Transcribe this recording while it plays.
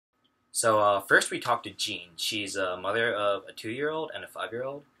First we talked to Jean. She's a mother of a 2-year-old and a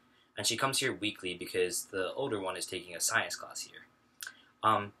 5-year-old, and she comes here weekly because the older one is taking a science class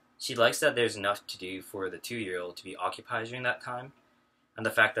here. She likes that there's enough to do for the 2-year-old to be occupied during that time, and the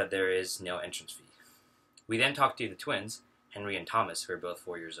fact that there is no entrance fee. We then talked to the twins, Henry and Thomas, who are both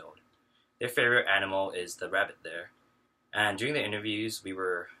 4 years old. Their favorite animal is the rabbit there, and during the interviews we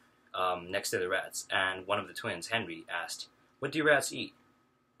were next to the rats, and one of the twins, Henry, asked, "What do rats eat?"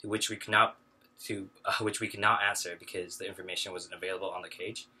 To which we could not answer because the information wasn't available on the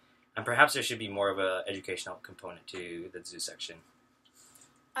cage, and perhaps there should be more of an educational component to the zoo section.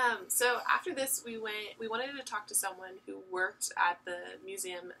 So after this, we wanted to talk to someone who worked at the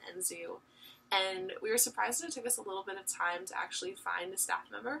museum and zoo, and we were surprised that it took us a little bit of time to actually find a staff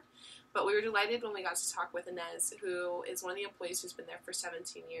member, but we were delighted when we got to talk with Inez, who is one of the employees who's been there for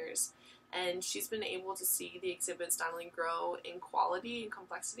 17 years, and she's been able to see the exhibits not only grow in quality and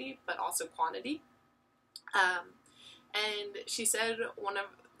complexity, but also quantity. And she said one of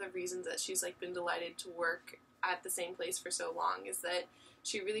the reasons that she's been delighted to work at the same place for so long is that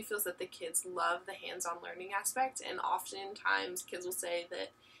she really feels that the kids love the hands-on learning aspect, and oftentimes kids will say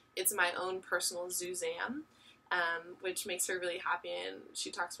that it's my own personal zoozam, which makes her really happy, and she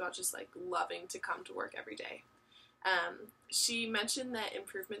talks about just loving to come to work every day. She mentioned that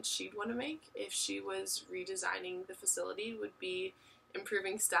improvements she'd want to make if she was redesigning the facility would be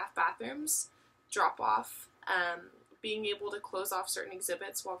improving staff bathrooms, drop-off, being able to close off certain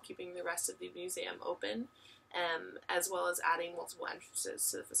exhibits while keeping the rest of the museum open, as well as adding multiple entrances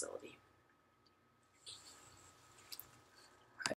to the facility.